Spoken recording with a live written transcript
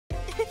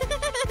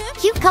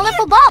Cute,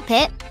 colorful ball,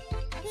 Pit.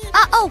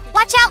 Uh-oh,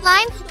 watch out,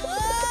 Lime.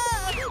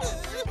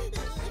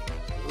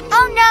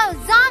 Oh no,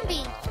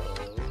 zombie!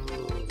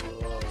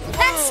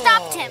 That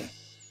stopped him.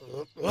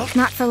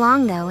 Not for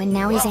long, though, and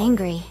now he's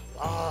angry.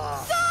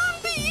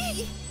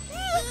 Zombie!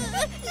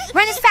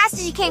 Run as fast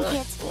as you can,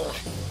 kids.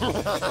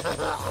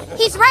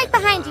 He's right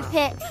behind you,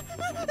 Pit.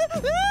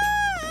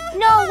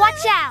 No,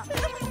 watch out.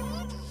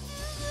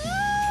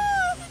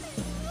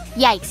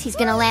 Yikes, he's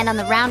gonna land on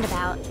the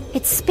roundabout.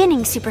 It's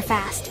spinning super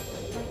fast.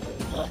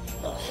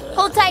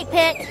 Hold tight,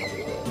 Pit.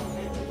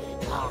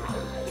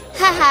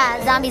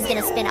 Haha, zombie's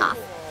gonna spin off.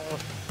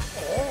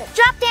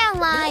 Drop down,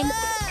 Lime.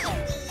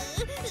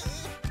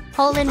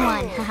 Hole in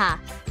one, haha.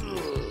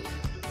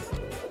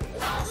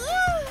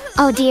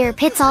 Oh dear,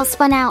 Pit's all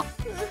spun out.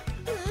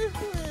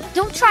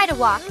 Don't try to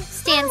walk,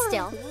 stand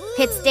still.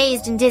 Pit's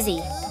dazed and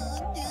dizzy.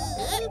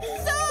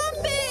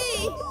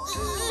 Zombie!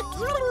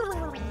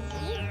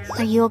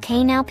 Are you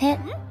okay now, Pit?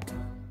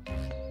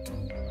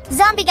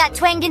 Zombie got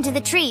twanged into the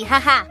tree,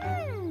 haha.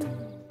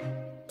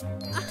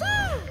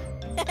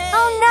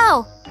 Oh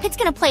no! Pit's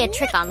gonna play a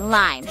trick on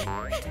Lime.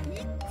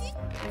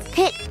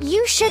 Pit,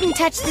 you shouldn't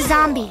touch the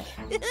zombie.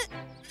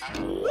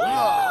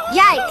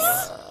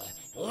 Yikes!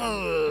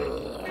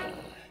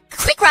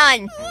 Quick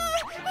run!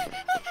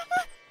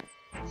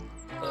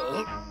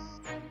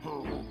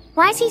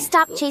 Why's he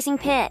stopped chasing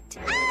Pit?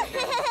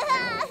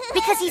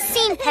 Because he's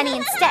seen Penny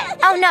instead.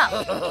 Oh no!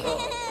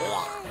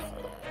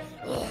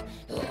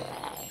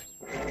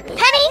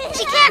 Penny,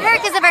 she can't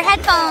hurt because of her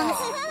headphones.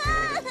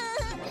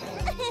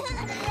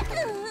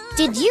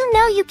 Did you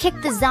know you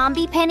kicked the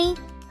zombie, Penny?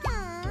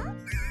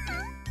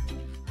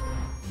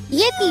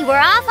 Yippee, we're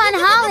off on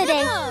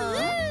holiday.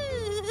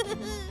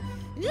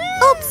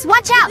 Oops,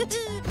 watch out.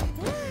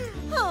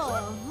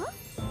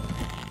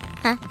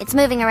 Huh, it's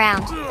moving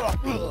around.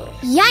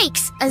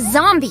 Yikes, a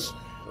zombie.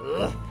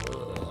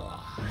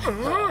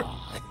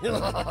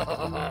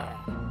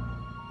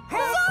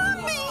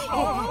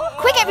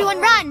 Quick, everyone,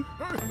 run.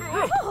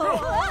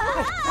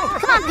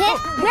 Come on, Pit,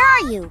 where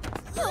are you?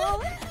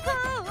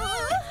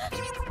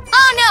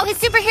 Oh no, his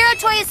superhero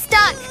toy is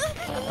stuck.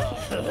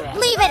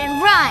 Leave it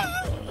and run.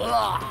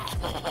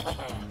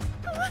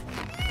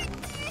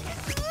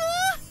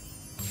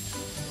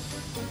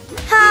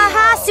 Ha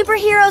ha,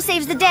 superhero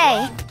saves the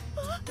day.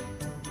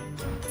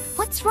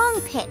 What's wrong,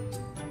 Pit?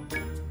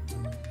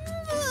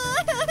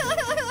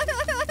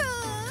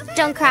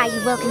 Don't cry,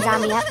 you woken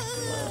zombie up.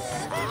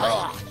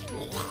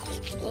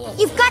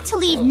 You've got to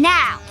leave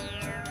now.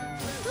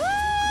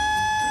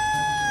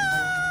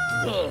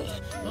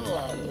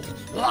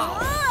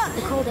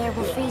 The cold air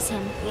will freeze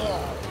him.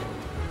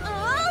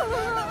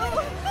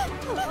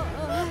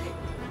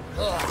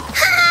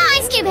 Ha!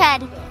 Ice Cube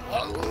Head!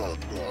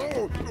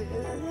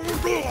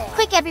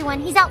 Quick, everyone,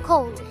 he's out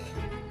cold.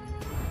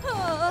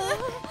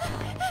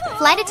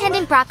 Flight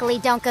attendant Broccoli,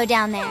 don't go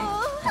down there.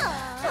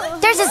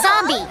 There's a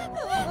zombie!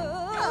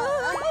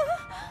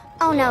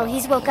 Oh no,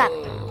 he's woke up.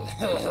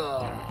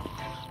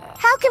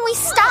 How can we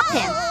stop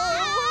him?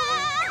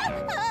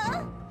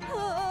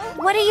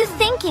 What are you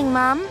thinking,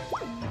 Mom?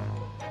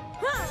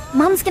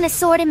 Mom's gonna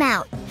sort him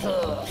out.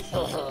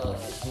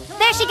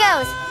 There she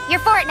goes! You're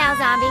for it now,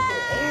 zombie.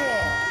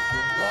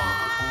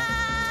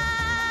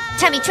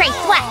 Tummy tray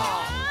thwack!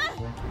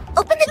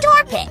 Open the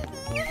door, Pit!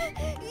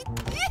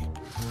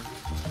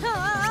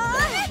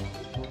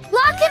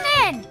 Lock him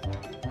in!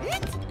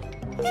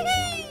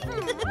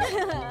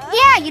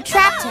 Yeah, you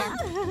trapped him.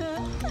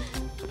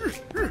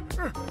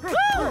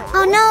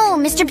 Oh no,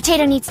 Mr.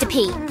 Potato needs to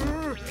pee.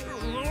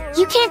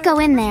 You can't go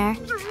in there.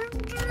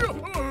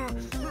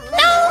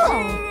 No!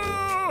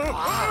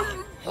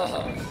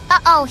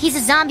 Uh-oh, he's a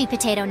zombie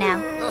potato now.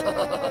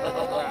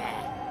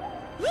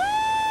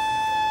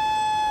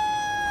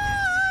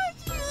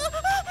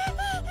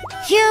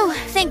 Phew,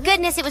 thank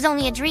goodness it was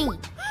only a dream.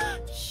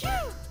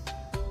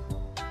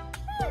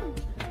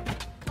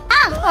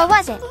 Ah, or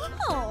was it?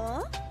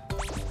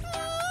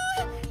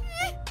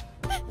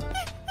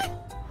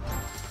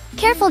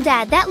 Careful,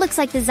 Dad, that looks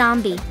like the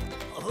zombie.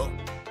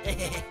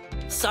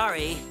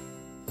 Sorry.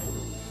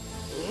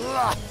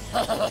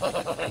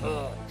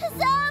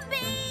 Zombie!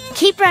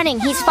 Keep running,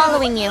 he's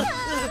following you.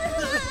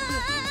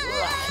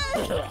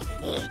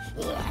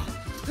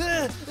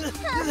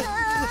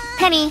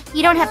 Penny,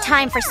 you don't have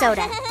time for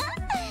soda.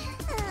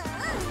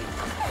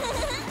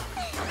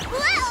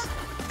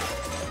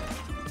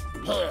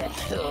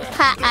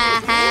 Ha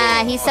ha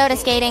ha, he's soda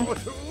skating.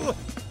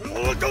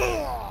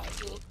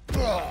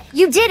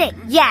 You did it,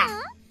 yeah.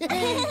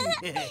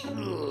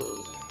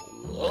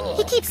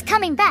 He keeps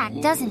coming back,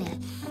 doesn't he?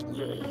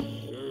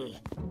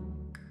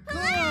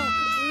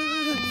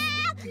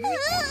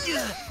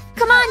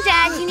 Come on,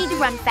 Dad, you need to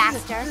run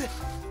faster.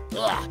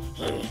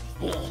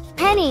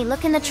 Penny,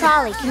 look in the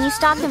trolley. Can you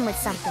stop him with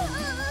something?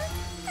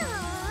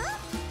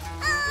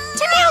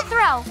 Tomato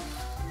throw!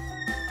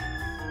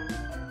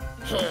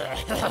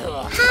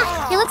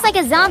 Ha! He looks like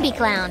a zombie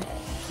clown.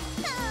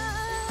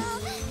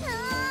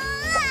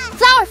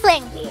 Flower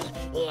fling!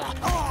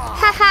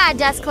 Ha ha,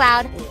 dust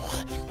cloud.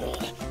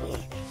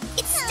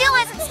 It still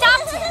hasn't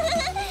stopped him.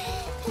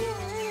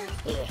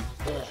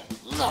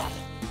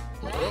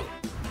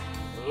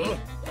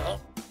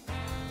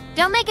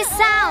 Don't make a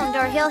sound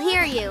or he'll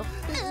hear you.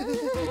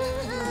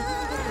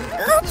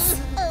 Oops!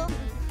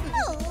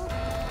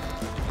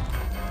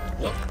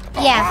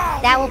 Yeah,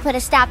 that will put a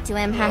stop to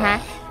him,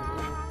 haha.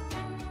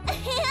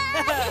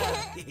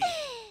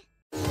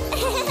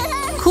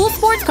 Cool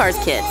sports cars,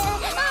 kids.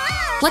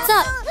 What's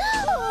up?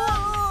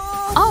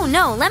 Oh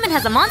no, Lemon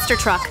has a monster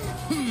truck.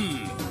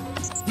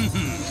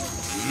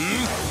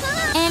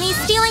 And he's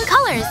stealing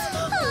colors.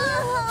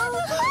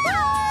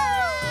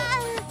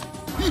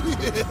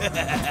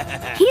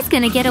 He's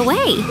gonna get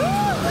away.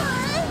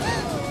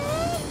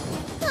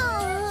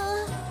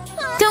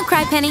 Don't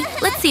cry, Penny.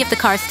 Let's see if the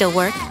cars still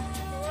work.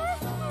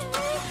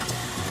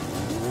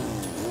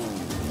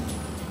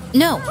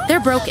 No, they're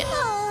broken.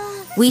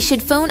 We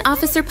should phone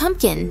Officer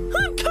Pumpkin.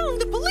 I'm calling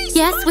the police.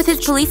 Yes, with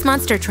his police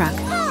monster truck.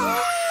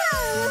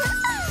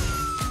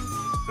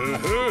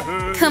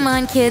 Come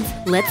on, kids.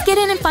 Let's get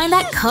in and find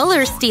that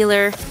color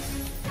stealer.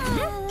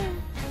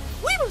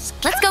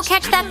 Let's go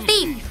catch that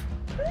thief.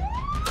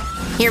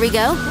 Here we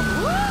go.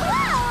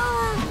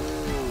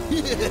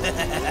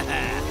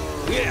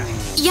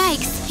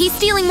 Yikes, he's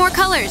stealing more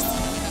colors.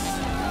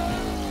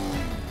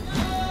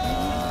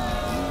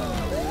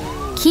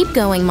 Keep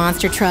going,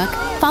 monster truck.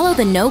 Follow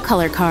the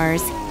no-color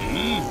cars.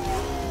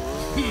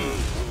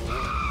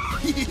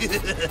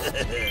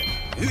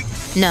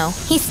 No,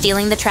 he's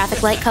stealing the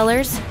traffic light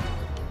colors.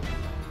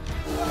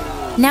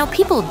 Now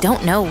people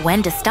don't know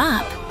when to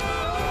stop.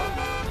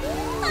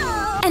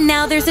 And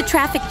now there's a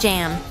traffic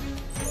jam.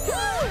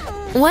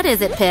 What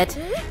is it, Pit?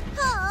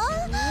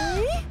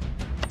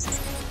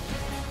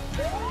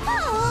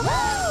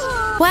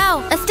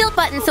 Wow, a stilt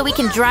button so we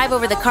can drive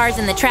over the cars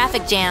in the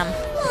traffic jam.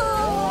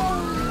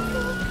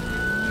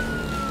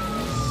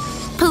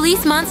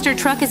 Police monster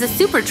truck is a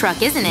super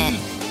truck, isn't it?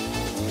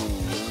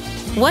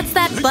 What's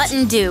that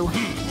button do?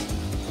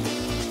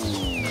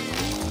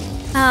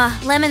 Ah,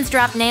 Lemon's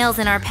dropped nails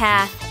in our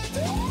path.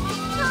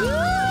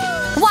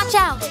 Watch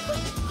out!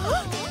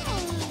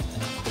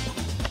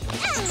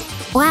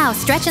 Wow,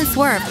 stretch and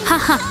swerve,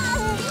 haha.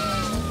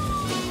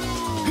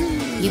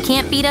 You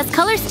can't beat us,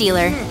 color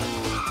stealer.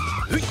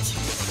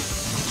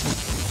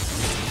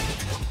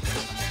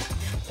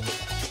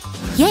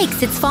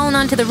 Yikes, it's fallen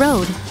onto the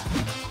road.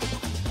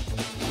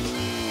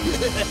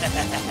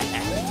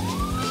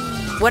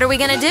 What are we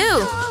gonna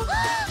do?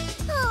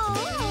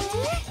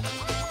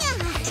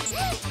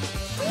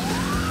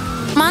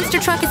 Monster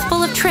truck is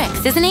full of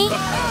tricks, isn't he?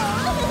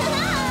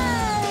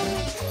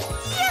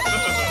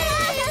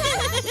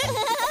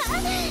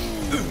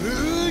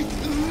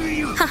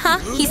 Haha,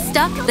 he's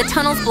stuck. The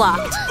tunnel's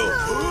blocked.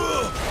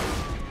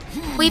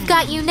 We've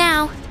got you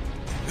now.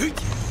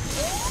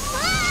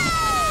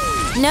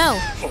 No,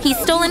 he's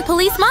stolen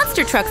police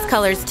monster truck's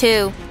colors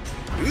too.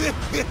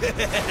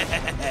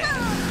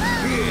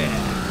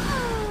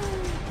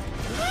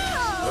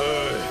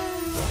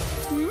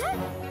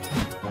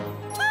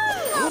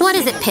 What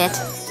is it, Pit?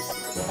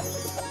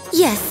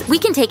 Yes, we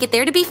can take it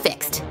there to be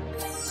fixed.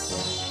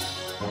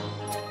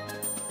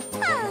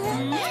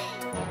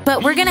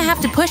 But we're gonna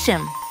have to push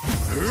him.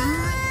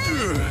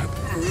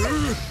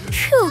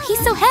 Phew,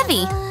 he's so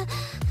heavy.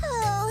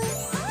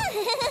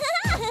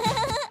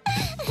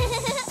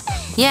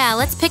 Yeah,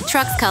 let's pick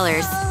truck's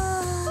colors.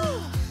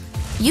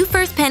 You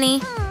first,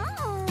 Penny.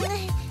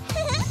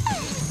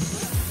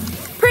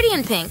 Pretty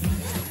and pink.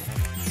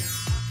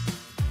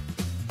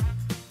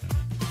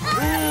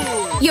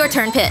 Your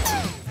turn, Pit.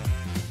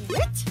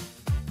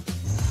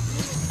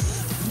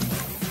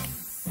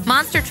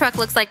 Monster truck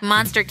looks like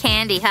monster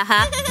candy,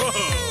 haha.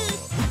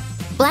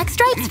 Black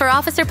stripes for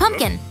Officer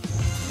Pumpkin.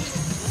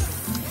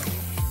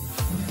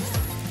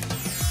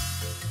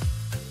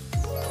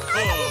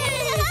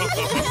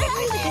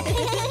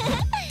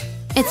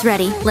 It's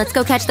ready. Let's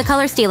go catch the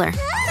color stealer.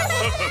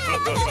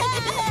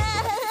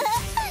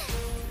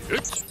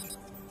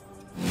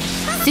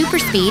 Super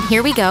speed,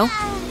 here we go.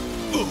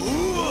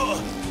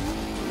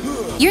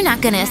 You're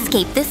not gonna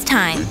escape this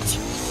time.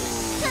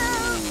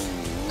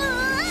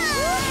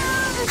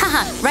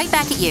 Haha, right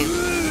back at you.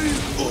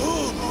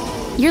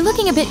 You're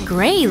looking a bit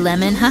gray,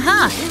 Lemon,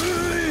 haha.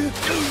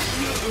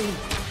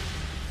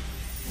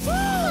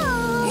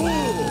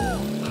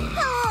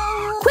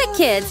 Quick,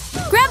 kids,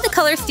 grab the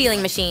color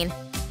stealing machine.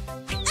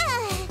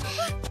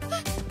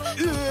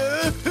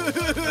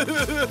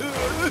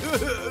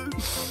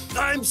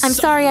 I'm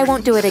sorry, I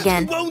won't do it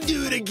again. Won't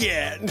do it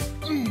again.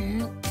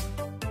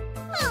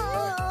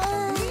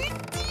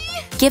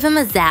 Give him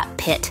a zap,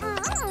 Pit.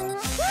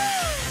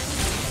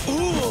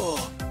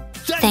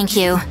 Thank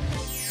you.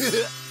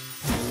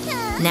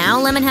 Now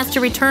Lemon has to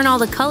return all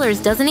the colors,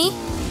 doesn't he?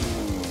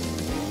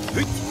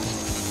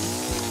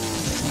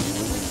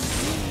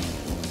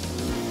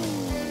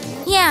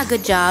 Yeah,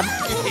 good job.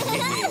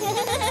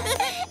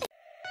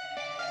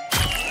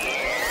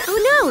 Oh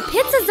no,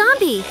 Pit's a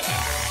zombie.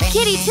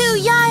 Kitty too,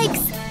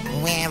 yikes!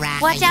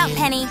 Watch out,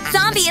 Penny.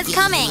 Zombie is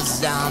coming.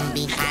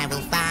 Zombie, I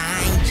will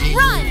find you.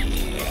 Run!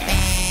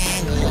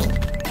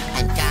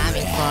 I'm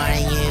coming for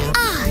you.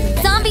 Ah,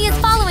 zombie is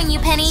following you,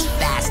 Penny.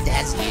 Fast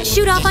as you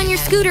Shoot off on your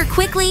scooter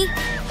quickly.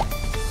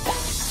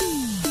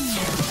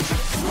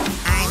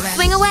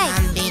 running away.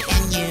 Zombie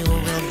and you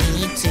will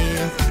be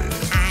too.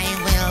 I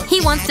will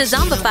He wants to catch you.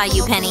 zombify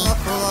you, Penny.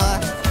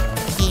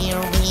 Here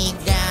we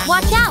go.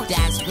 Watch out.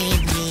 Dance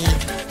with me.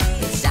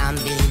 The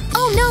zombie.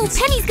 Oh no,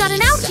 Penny's got an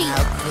ouchie.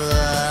 So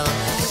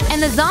cool.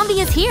 And the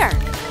zombie is here.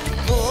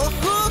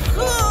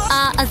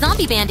 A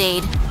zombie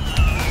band-aid.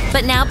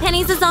 But now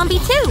Penny's a zombie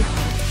too.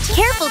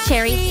 Careful,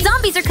 Cherry.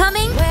 Zombies are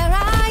coming. Where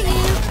are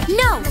you?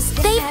 No,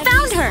 they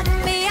found her.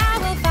 Me, I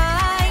will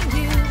find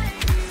you.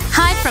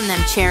 Hide from them,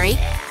 Cherry.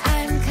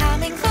 I'm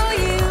coming for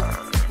you.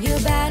 You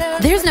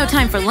better There's no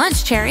time for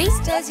lunch, Cherry.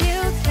 run as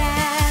you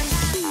can.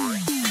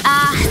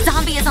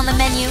 Zombie is on the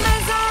menu.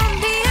 A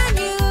zombie and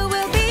you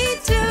will be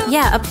too.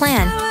 Yeah, a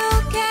plan. I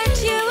will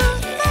catch you.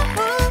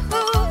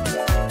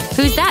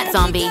 Who's that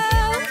zombie?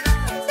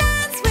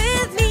 Dance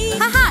with me.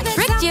 Haha,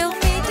 tricked you.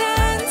 Zombie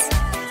dance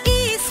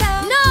is so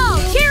No,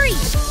 Cherry!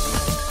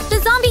 The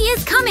zombie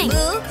is coming.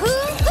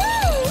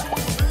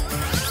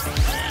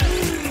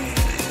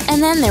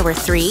 And then there were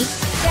 3.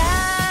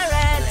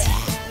 carrot.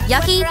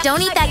 Yucky,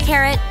 don't eat that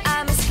carrot.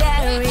 I'm a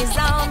scary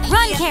zombie.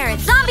 Run, Carrot.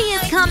 Zombie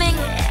is coming.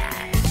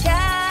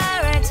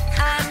 Carrot,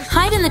 I'm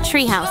Hide in the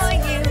treehouse. for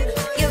you.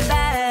 You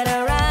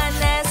better run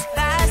as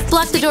fast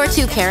Block the door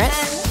too, Carrot.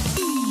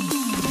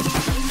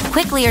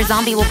 Quickly or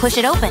zombie will push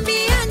it open.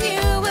 me and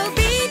you will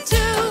be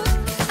too.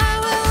 I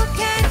will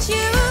catch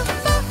you.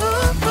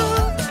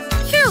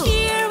 Phew.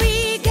 Here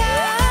we go.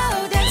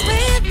 Dance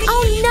with me.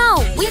 Oh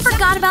no, we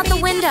forgot about the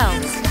window.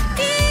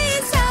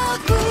 It's so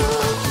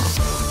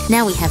cool.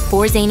 Now we have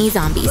 4 zany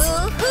zombies.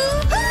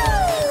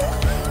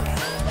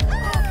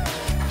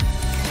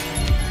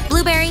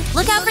 Blueberry,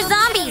 look out for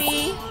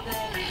zombies.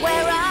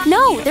 Where are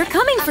No, they're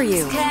coming for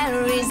you.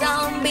 Scary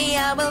zombie,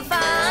 I will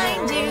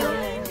find you.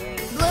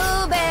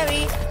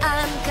 Blueberry,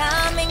 I'm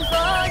coming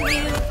for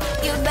you.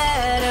 You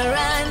better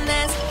run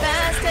as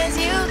fast as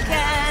you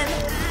can.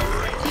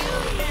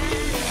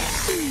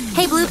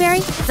 Hey,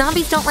 Blueberry,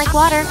 zombies don't like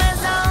water. I'm a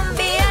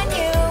zombie and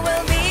you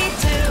will be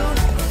too.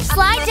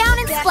 Slide down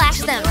and splash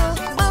them.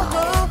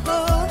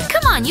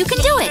 Come on, you can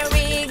do it.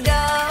 Here we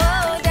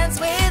go, dance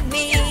with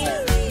me.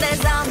 The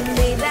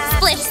zombie dance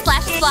Splish,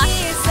 splash,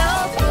 splash. is so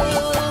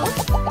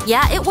cool.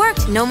 Yeah, it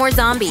worked. No more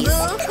zombies.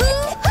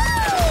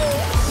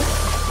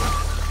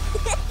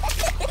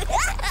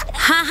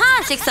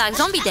 Haha, zigzag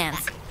zombie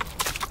dance.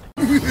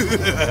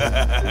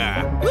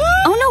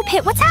 Oh no,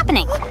 Pit, what's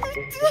happening?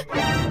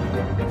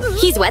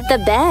 He's wet the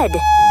bed.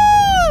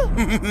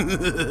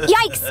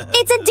 Yikes,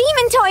 it's a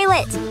demon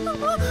toilet!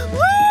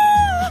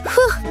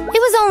 Whew,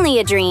 it was only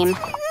a dream.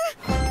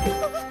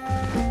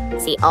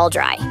 See, all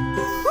dry.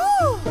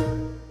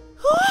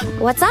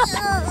 What's up?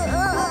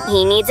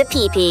 He needs a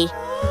pee-pee.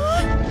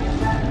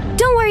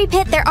 Don't worry,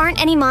 Pit, there aren't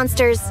any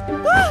monsters.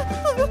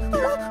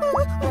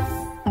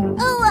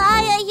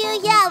 Why are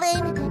you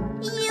yelling?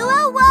 You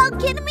are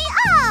woken me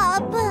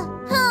up!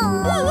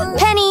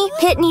 Penny,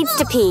 Pit needs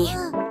to pee.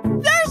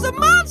 There's a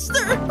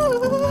monster!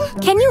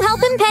 Can you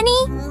help him, Penny?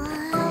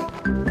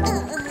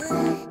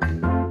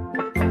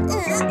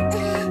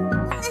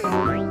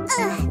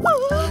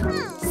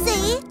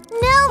 See?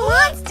 No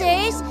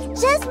monsters,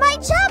 just my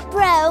jump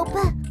rope!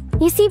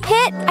 You see,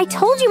 Pit, I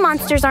told you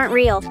monsters aren't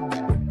real.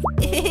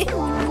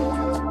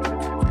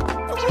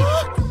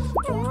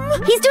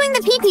 He's doing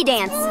the pee-pee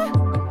dance.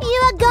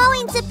 You are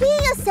going to pee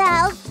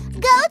yourself!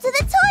 Go to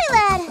the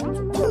toilet!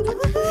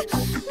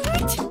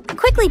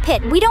 Quickly,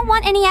 Pit, we don't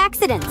want any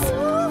accidents.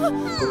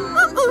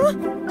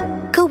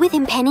 Go with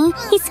him, Penny.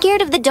 He's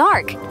scared of the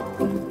dark.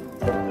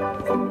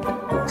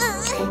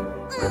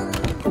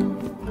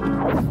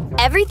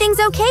 Everything's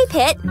okay,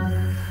 Pit.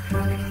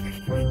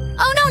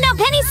 Oh no, now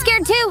Penny's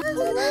scared too.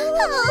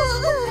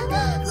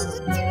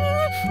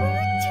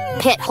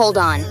 Pit, hold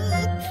on.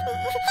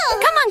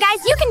 Come on,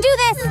 guys, you can do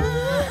this.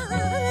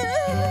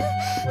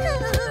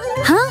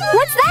 Huh?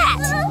 What's that?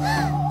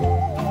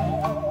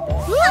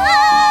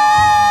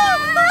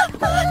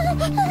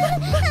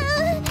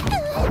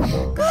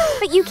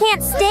 But you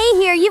can't stay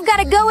here. You've got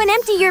to go and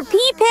empty your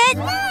pee pit.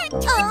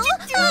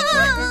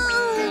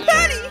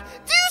 Penny,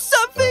 do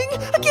something!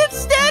 I can't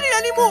stand it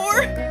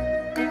anymore!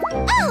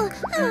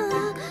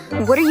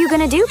 What are you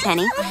gonna do,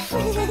 Penny?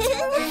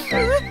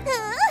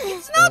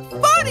 It's not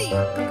funny!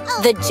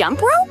 The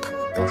jump rope?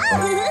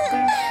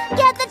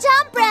 Get the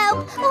jump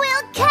rope!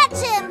 We'll catch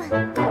him!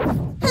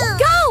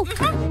 Go!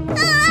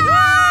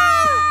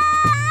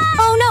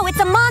 Oh no, it's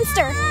a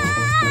monster!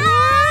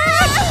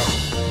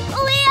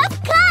 We have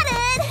caught it!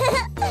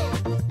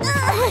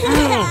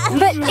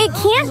 But it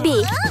can't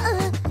be.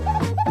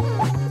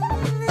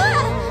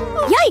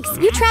 Yikes,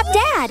 you trapped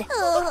Dad.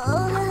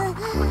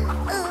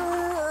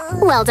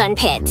 Well done,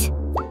 Pit.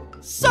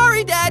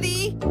 Sorry,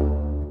 Daddy!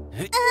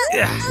 We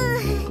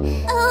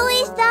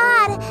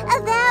thought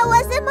that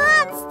was a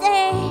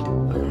monster!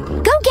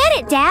 Go get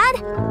it, Dad!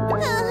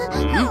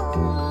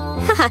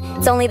 Haha,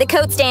 it's only the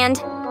coat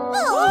stand.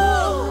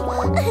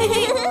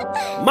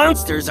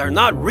 Monsters are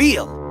not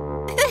real!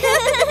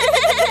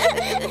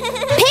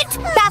 Pit,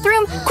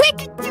 bathroom,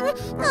 quick!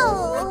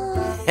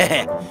 Oh.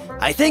 'Heh,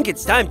 I think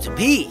it's time to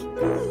pee.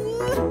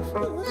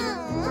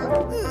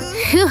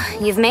 Phew,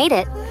 you've made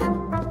it.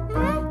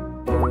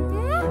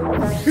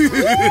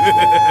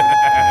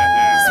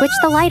 Switch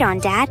the light on,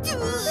 Dad.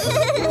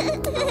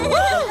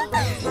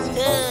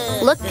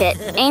 Look, Pit,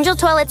 Angel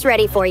Toilet's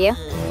ready for you.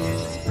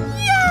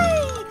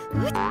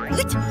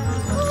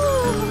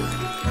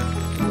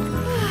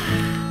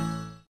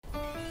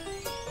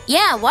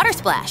 Yeah, water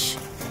splash.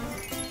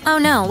 Oh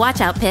no,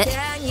 watch out, Pit.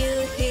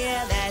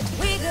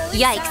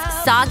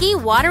 Yikes, soggy,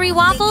 watery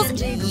waffles?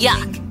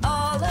 Yuck.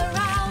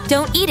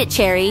 Don't eat it,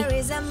 Cherry.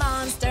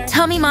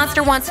 Tummy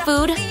Monster wants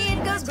food.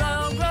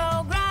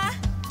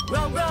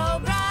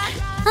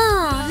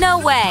 Oh, no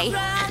way.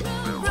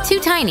 Too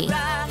tiny.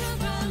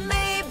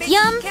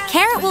 Yum,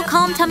 carrot will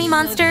calm Tummy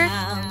Monster.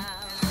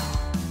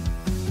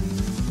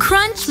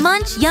 Crunch,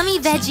 munch, yummy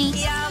veggie.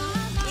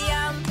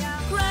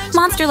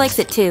 Monster likes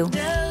it too.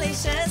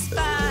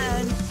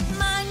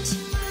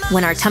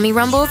 When our tummy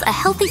rumbles, a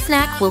healthy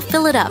snack will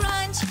fill it up.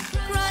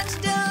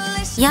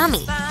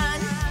 Yummy.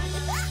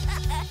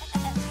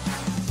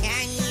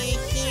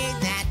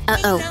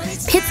 Uh-oh,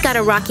 Pit's got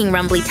a rocking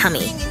rumbly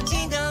tummy.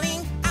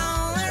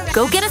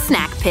 Go get a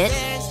snack, Pit.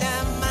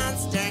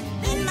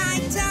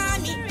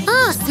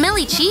 Oh,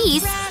 smelly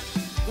cheese.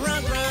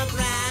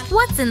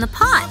 What's in the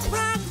pot?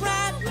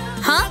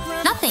 Huh?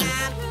 Nothing.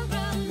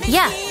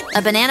 Yeah,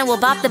 a banana will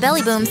bop the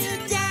belly booms.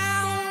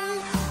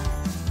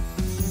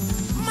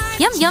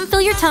 Yum yum,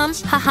 fill your tum.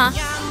 Haha.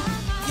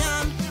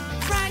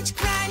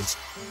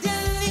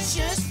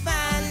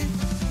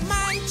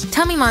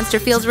 Tummy Monster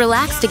feels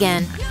relaxed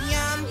again.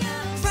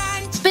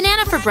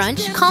 Banana for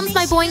brunch calms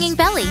my boinging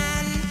belly.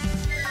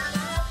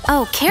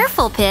 Oh,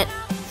 careful, Pit.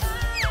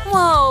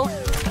 Whoa.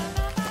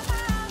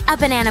 A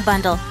banana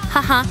bundle.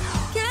 Haha.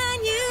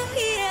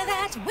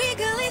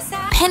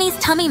 Penny's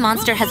Tummy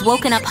Monster has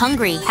woken up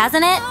hungry,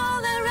 hasn't it?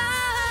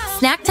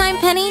 Snack time,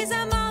 Penny?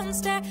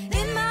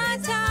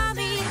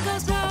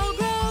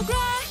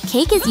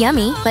 Cake is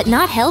yummy, but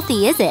not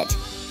healthy, is it?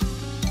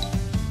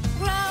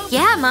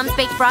 Yeah, Mom's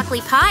baked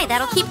broccoli pie.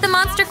 That'll keep the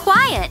monster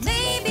quiet.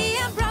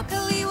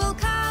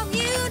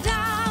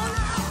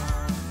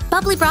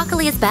 Bubbly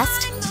broccoli is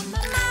best.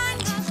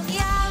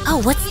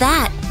 Oh, what's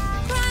that?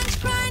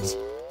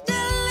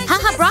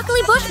 Haha,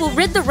 broccoli bush will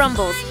rid the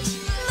rumbles.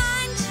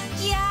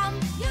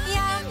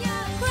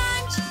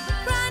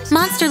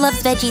 Monster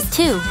loves veggies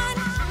too.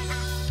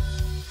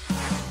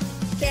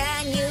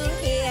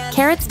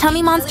 Carrot's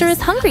Tummy Monster is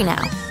hungry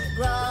now.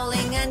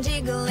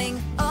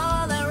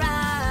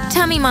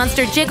 Tummy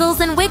Monster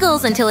jiggles and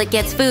wiggles until it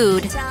gets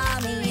food.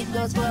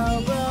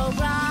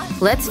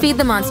 Let's feed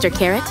the monster,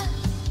 Carrot.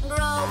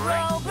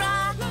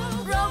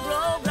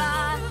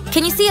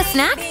 Can you see a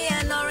snack?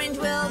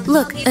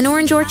 Look, an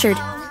orange orchard.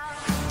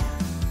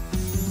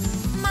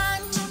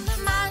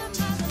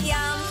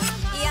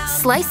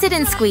 Slice it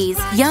and squeeze.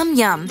 Yum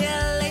yum.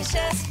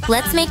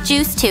 Let's make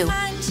juice too.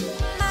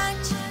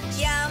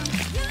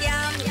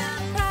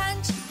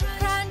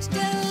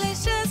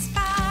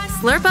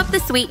 Slurp up the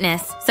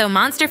sweetness, so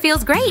Monster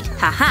feels great.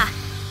 Haha.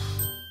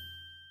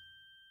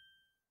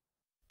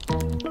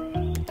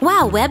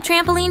 Wow, web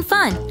trampoline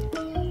fun.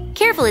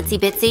 Careful, Itsy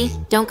Bitsy.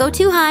 Don't go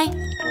too high.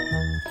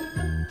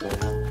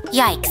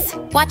 Yikes.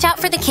 Watch out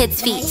for the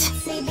kids' feet.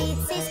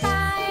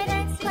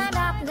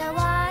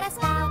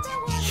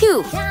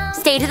 Phew.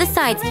 Stay to the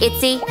sides,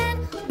 Itsy.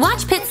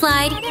 Watch Pit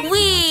slide.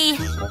 Whee!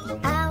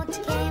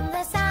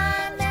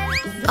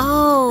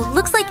 Oh,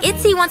 looks like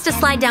Itsy wants to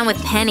slide down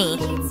with Penny.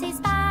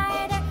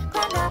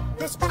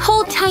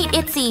 Hold tight,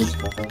 Itsy.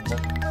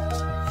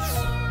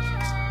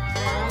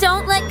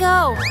 Don't let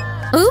go.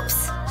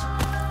 Oops.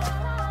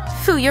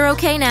 Phew, you're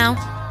okay now.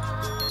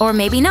 Or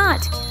maybe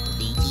not.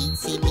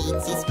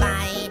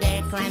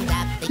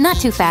 Not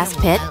too fast,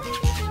 Pit.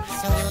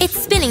 It's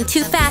spinning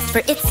too fast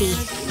for Itsy.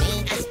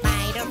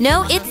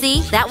 No,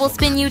 Itsy, that will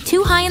spin you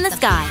too high in the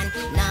sky.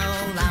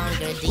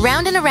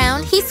 Round and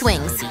around, he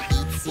swings.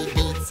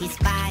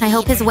 I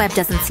hope his web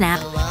doesn't snap.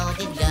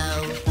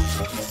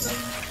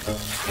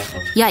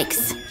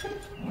 Yikes.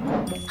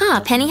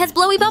 Ah, Penny has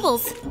blowy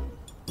bubbles.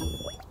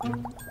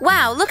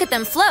 Wow, look at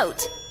them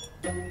float.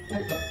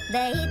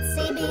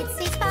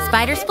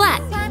 Spider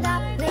splat.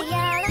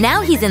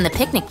 Now he's in the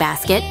picnic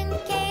basket.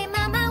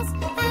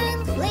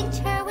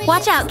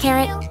 Watch out,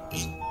 Carrot.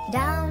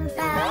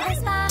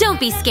 Don't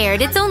be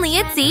scared, it's only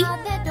Itsy.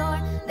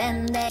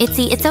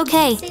 Itsy, it's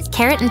okay.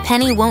 Carrot and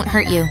Penny won't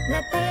hurt you.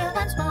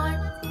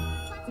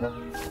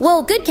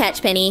 Whoa, good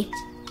catch, Penny.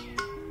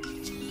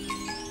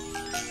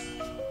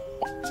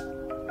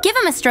 Give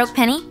him a stroke,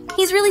 Penny.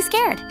 He's really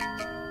scared.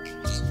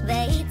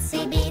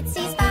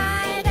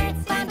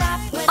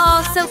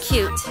 Oh, so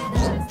cute.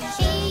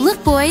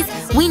 Look, boys,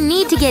 we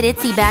need to get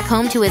Itsy back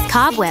home to his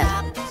cobweb.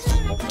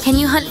 Can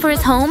you hunt for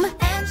his home?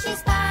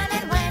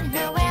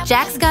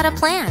 Jack's got a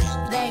plan.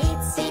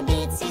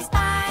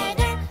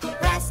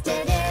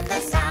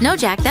 No,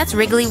 Jack, that's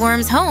Wriggly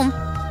Worm's home.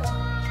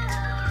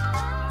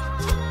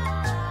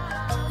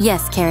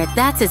 Yes, Carrot,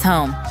 that's his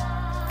home.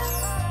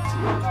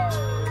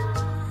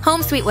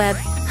 Home, sweet web.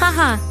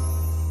 Haha.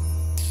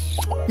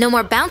 No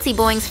more bouncy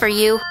boings for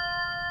you.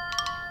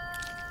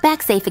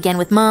 Back safe again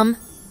with Mom.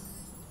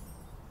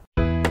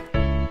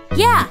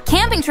 Yeah,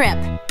 camping trip.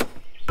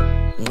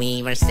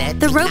 We were set.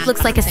 The rope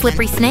looks like a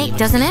slippery snake,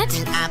 doesn't it?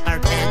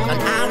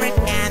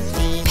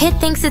 Pit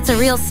thinks it's a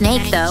real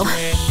snake, though.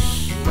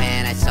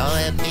 When I saw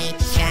a big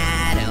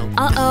shadow.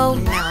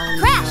 Uh-oh.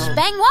 Crash!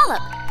 Bang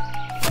wallop!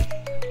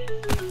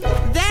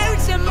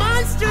 There's a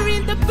monster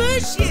in the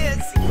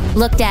bushes.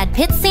 Look, Dad,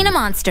 Pit's seen a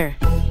monster.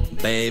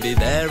 Baby,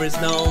 there is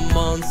no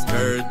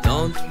monster,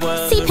 don't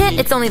worry. See, Pit,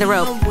 it's only the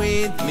rope. Come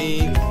with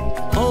me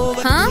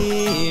over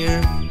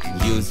here.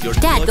 Use your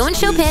Dad, go and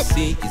show Pit.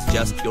 See, it's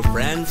just your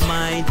friend,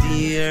 my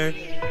dear.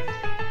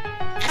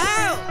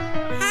 Oh,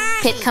 hi.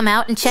 Pit, come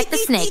out and check the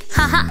snake.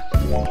 Haha.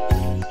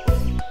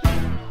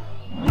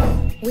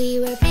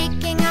 We were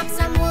picking up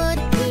some wood.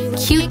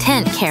 Cute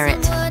tent,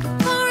 Carrot.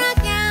 For a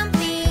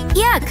camping.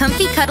 Yeah,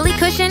 comfy, cuddly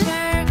cushion.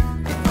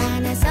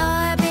 When I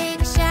saw a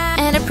big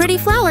shadow. And a pretty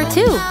flower,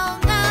 too.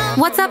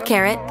 What's up,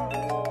 Carrot?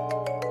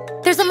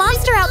 There's a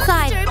monster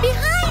outside.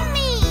 Behind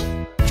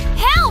me.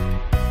 Help!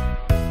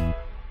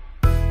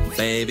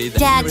 Baby,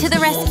 Dad, there to is the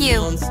no rescue.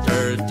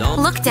 monster, don't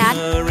Look, Dad.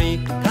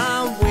 worry.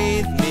 Come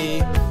with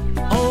me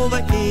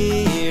over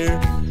here.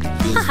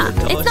 Haha,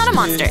 it's not a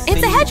monster,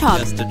 it's a hedgehog.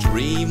 Just a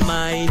tree,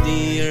 my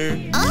dear.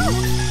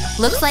 Oh,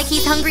 Looks like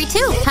he's hungry,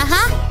 too.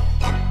 Haha.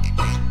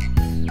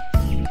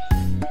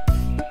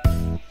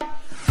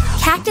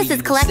 Cactus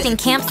is collecting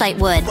campsite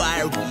wood.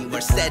 Fire, we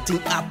were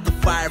setting up the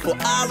fire for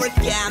our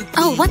camp.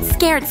 Oh, what's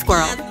scared,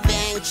 Squirrel?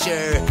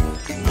 Adventure.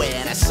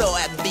 When I saw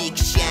a big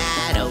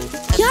shadow.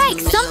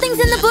 Yikes, something's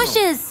in the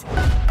bushes.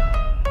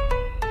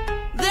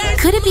 There's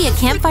Could it be a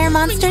campfire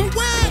monster?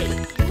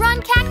 way.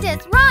 Run,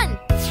 Cactus, run!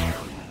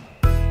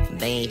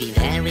 Baby,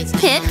 there is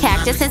Pit,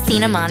 Cactus has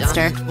seen a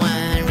monster. Don't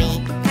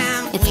worry.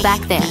 Come It's back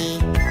with there. me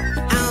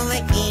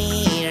over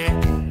here.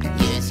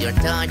 Use your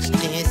touch to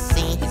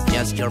see. It's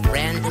just your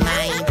friend,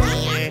 my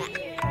dear.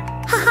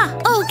 Haha.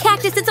 Oh,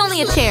 Cactus, it's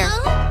only a chair.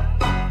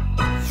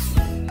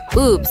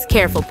 Oops,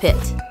 careful, Pit.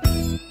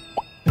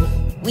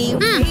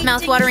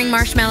 Mouth-watering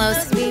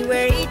marshmallows. we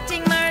were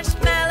eating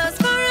marshmallows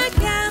for a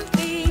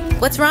camping.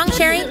 What's wrong,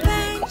 Cherry?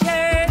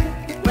 Adventure.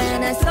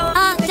 When I saw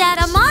Dad,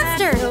 a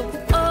monster!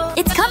 oh,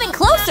 It's coming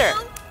closer!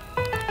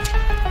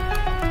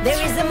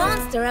 there is a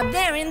monster up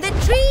there in the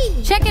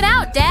tree. Check it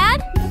out,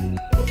 Dad!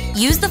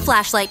 Use the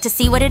flashlight to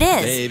see what it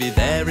is. Baby,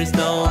 there is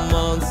no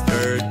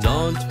monster,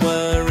 don't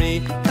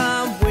worry.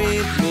 Come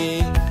with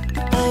me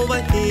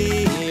over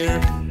here.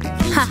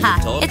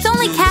 Haha, it's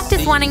only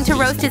Cactus wanting to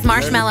roast his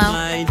marshmallow.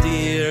 My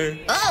dear.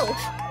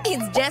 Oh,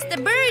 it's just a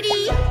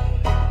birdie.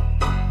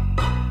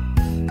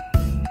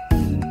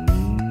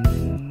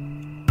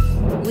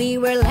 We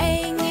were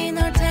laying in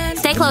our tent.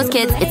 Stay close,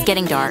 kids. It's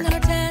getting dark. In our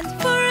tent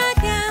for a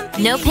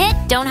camping No, Pit,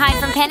 don't hide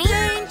from Penny.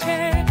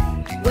 adventure.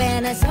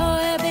 When I saw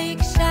a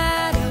big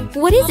shadow.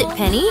 What is it,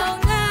 Penny? Oh,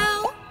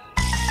 no.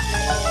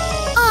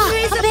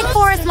 Ah, a big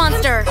forest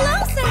monster.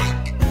 Closer.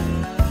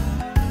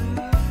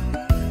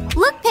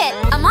 Look, Pit,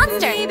 a monster.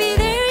 Baby,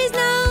 there is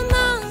no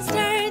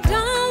monster.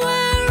 Don't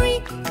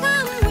worry.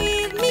 Come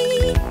with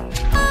me.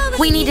 Over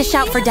We need to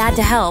shout for Dad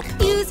to help.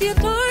 Use your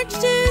torch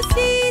to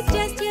see. It's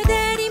just your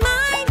daddy,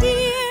 my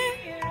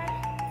dear.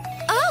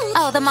 Oh.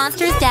 Oh, the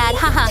monster's Dad,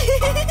 haha.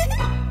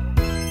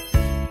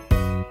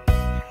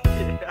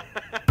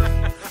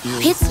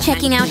 Pit's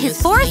checking out his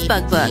forest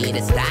bug book. It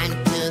is time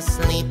to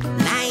sleep.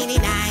 Nighty,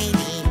 nighty.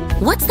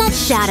 What's that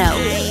shadow?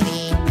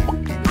 Nighty.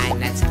 I'm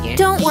not scared.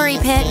 Don't worry,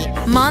 Pit.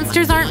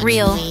 Monsters aren't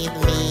real.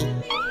 With me.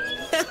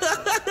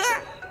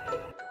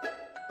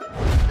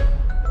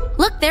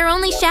 Look, they're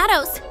only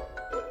shadows.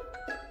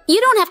 You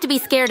don't have to be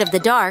scared of the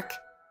dark.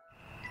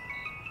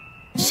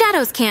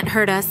 Shadows can't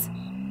hurt us.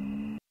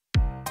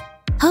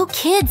 Oh,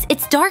 kids,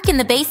 it's dark in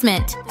the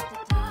basement.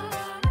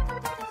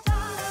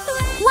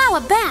 Wow,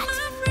 a bat!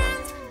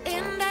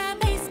 In the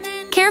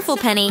basement. Careful,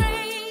 Penny.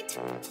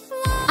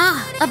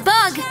 Ah, a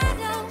bug!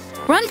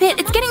 Run, Pit,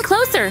 it's getting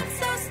closer.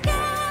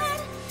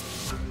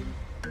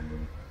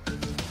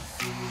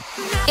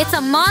 It's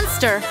a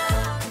monster.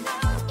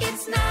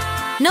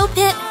 No,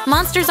 Pit,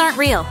 monsters aren't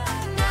real.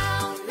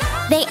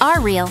 They are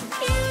real.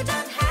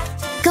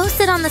 Go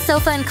sit on the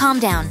sofa and calm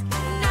down.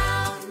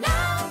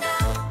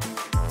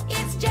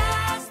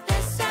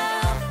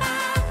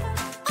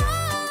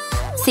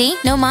 See,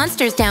 no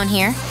monsters down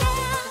here.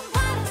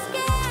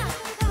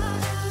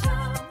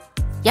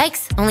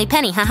 Yikes, only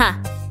Penny, haha.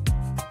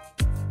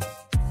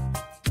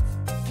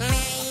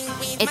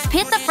 It's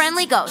Pit the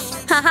friendly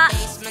ghost, haha.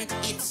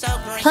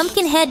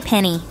 Pumpkinhead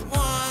Penny.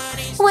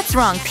 What's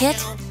wrong, Pit?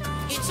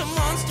 It's a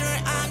monster,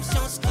 I'm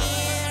so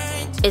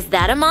scared. Is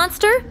that a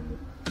monster?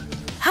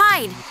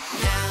 Hide!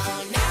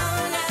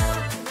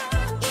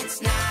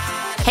 It's not.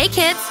 Hey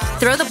kids,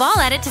 throw the ball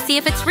at it to see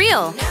if it's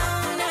real. You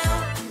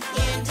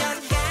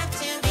don't have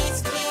to be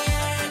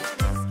scared.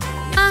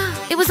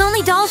 Ah, it was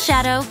only Doll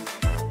Shadow.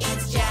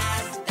 It's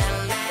just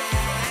a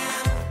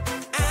lamb.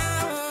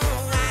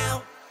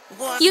 Ow,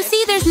 ow. You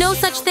see, there's no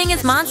such thing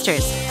as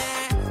monsters.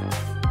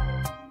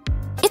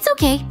 It's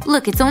okay.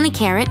 Look, it's only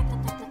Carrot.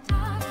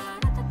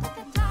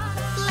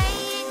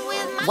 Playing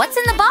with my What's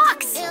in the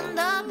box? in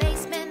the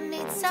basement,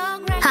 it's so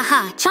great.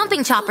 Haha,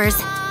 chomping choppers.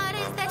 What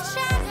is that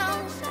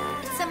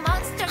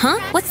Huh?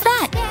 What's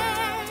that?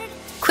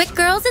 Quick,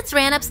 girls, it's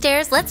Ran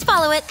upstairs. Let's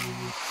follow it.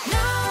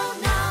 No,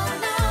 no,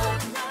 no,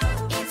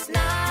 it's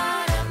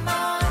not a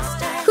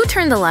monster. Who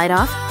turned the light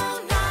off?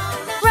 No, no,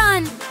 no,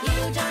 Run!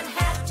 you don't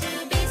have to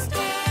be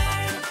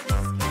scared.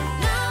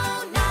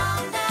 No, no,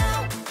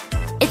 no.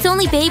 It's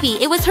only Baby.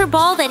 It was her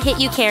ball that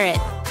hit you, Carrot.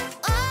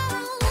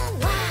 Oh,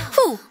 wow.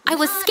 Whew, I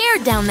was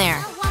scared down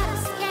there. What a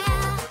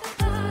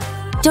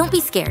scare. Don't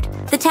be scared.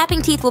 The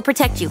tapping teeth will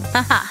protect you.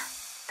 Haha.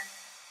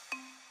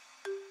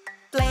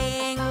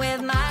 Playing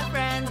with my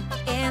friends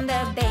in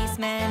the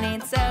basement,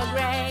 it's so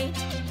great.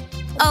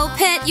 Oh,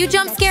 Pit, you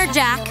jump scared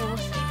Jack.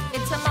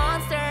 It's a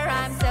monster,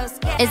 I'm so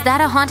scared. Is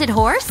that a haunted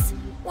horse?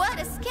 What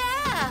a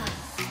scare!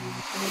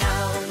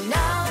 No,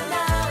 no,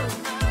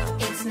 no,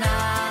 it's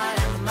not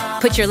a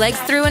monster. Put your legs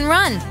through and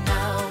run.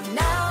 No,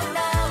 no,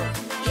 no,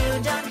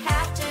 you don't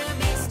have to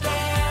be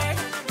scared.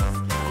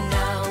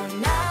 No,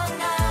 no,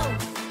 no,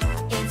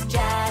 it's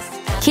just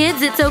a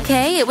Kids, it's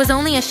okay. It was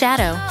only a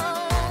shadow.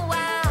 oh,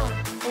 wow,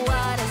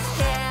 what a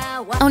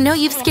scare. What Oh no,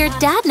 you've scared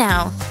Dad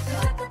now.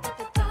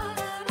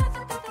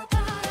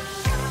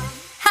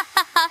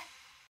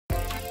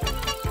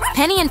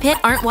 Penny and Pit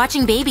aren't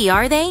watching Baby,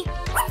 are they?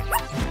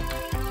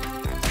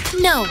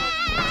 No.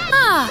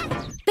 Ah,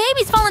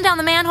 Baby's fallen down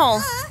the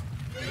manhole.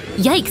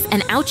 Yikes,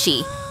 and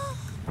ouchie.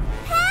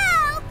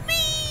 Help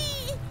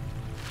me!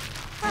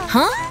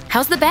 Huh?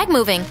 How's the bag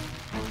moving?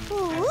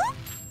 Ooh.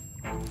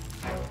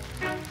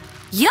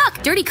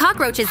 Yuck, dirty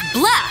cockroaches,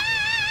 blah!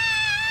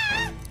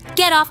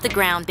 Get off the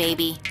ground,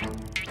 Baby.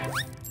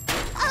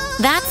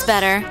 That's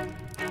better.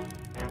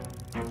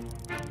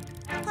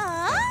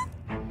 Huh?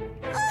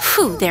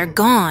 Phew, they're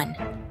gone.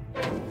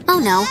 Oh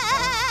no.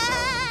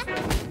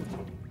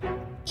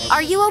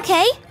 Are you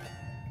okay?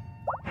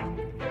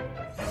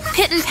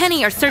 Pit and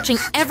Penny are searching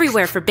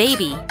everywhere for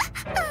Baby.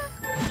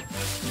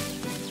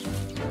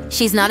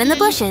 She's not in the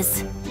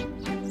bushes.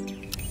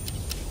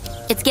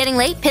 It's getting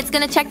late. Pit's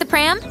gonna check the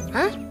pram.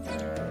 Huh?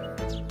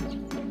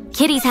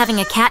 Kitty's having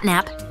a cat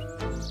nap.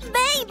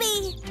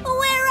 Baby,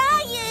 where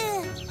are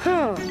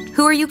you?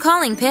 Who are you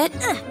calling, Pit?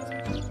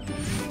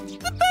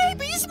 The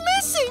baby's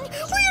missing!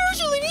 We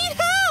urgently need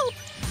help!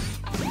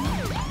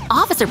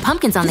 Officer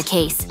Pumpkin's on the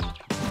case.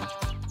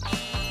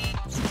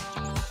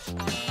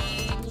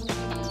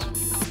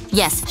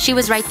 Yes, she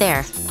was right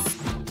there.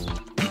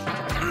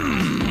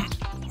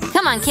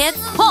 Come on, kids,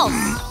 pull!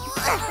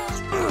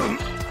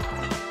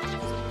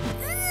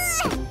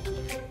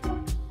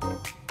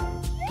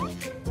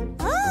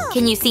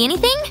 Can you see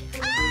anything?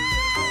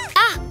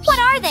 Ah, what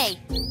are they?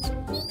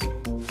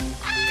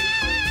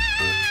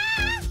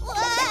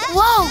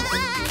 Whoa!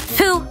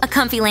 Phew, a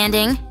comfy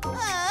landing.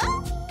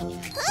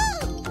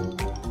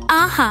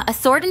 Aha, a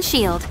sword and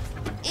shield.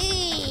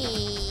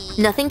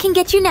 Nothing can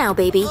get you now,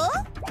 Baby.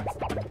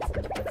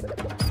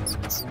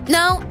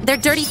 No, they're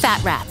dirty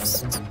fat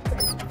rats.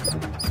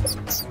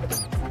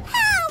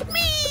 Help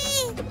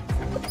me!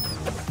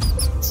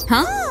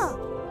 Huh?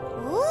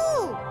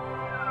 Ooh.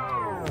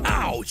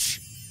 Ouch!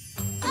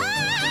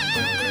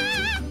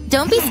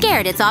 Don't be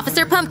scared, it's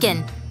Officer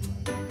Pumpkin.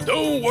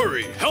 Don't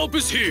worry, help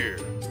is here.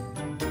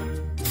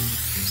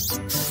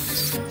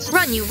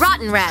 Run, you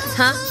rotten rats,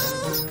 huh?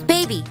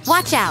 Baby,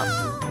 watch out.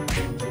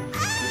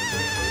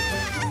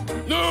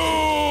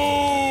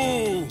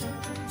 No!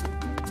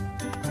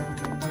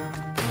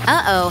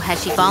 Uh-oh,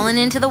 has she fallen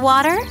into the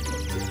water?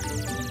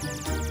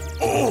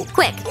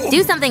 Quick,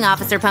 do something,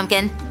 Officer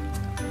Pumpkin.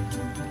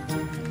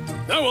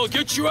 Now I'll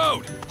get you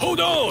out. Hold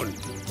on.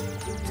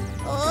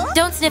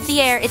 Don't sniff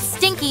the air, it's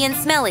stinky and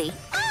smelly.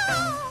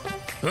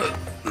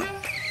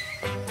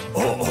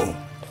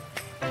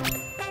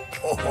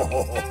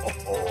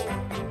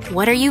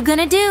 What are you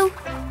gonna do?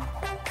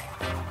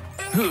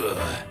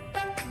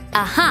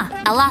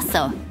 Aha, a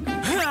lasso.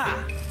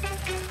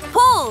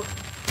 Pull!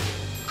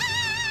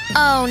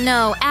 Oh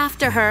no,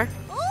 after her.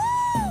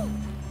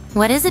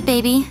 What is it,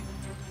 Baby?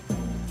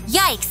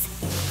 Yikes!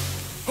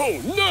 Oh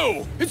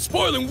no! It's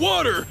boiling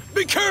water!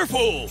 Be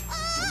careful!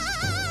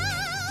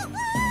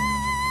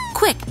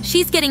 Quick,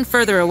 she's getting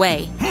further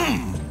away.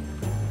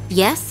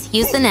 Yes,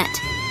 use the net.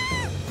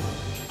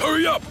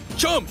 Hurry up!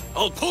 Jump!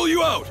 I'll pull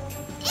you out!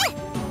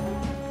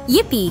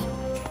 Yippee!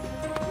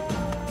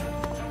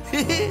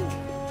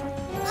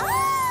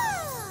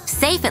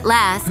 Safe at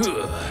last.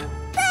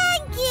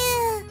 Thank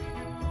you!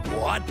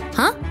 What?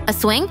 Huh? A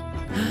swing?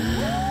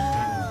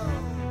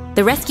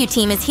 The rescue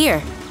team is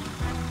here.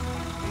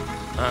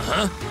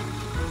 Uh-huh.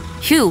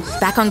 Phew,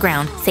 back on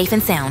ground, safe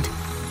and sound.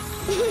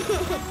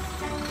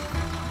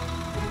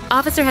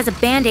 Officer has a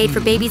Band-Aid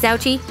for Baby's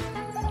ouchie.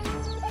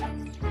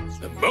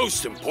 The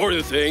most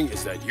important thing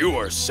is that you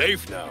are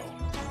safe now.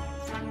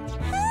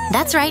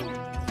 That's right.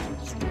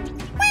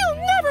 We'll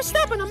never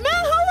step in a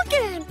manhole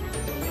again!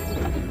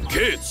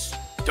 Kids,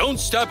 don't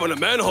step on the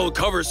manhole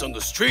covers on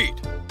the street.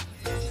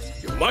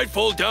 You might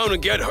fall down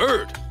and get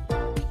hurt.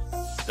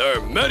 There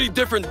are many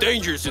different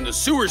dangers in the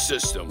sewer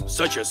system,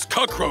 such as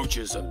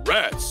cockroaches and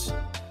rats.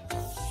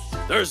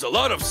 There's a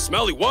lot of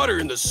smelly water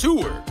in the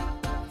sewer.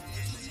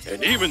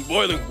 And even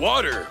boiling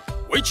water,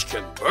 which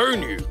can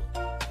burn you.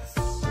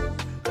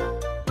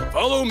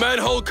 Follow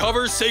manhole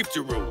cover safety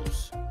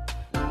rules.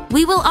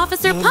 We will,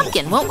 Officer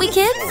Pumpkin, won't we,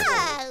 kids?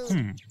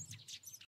 Oh.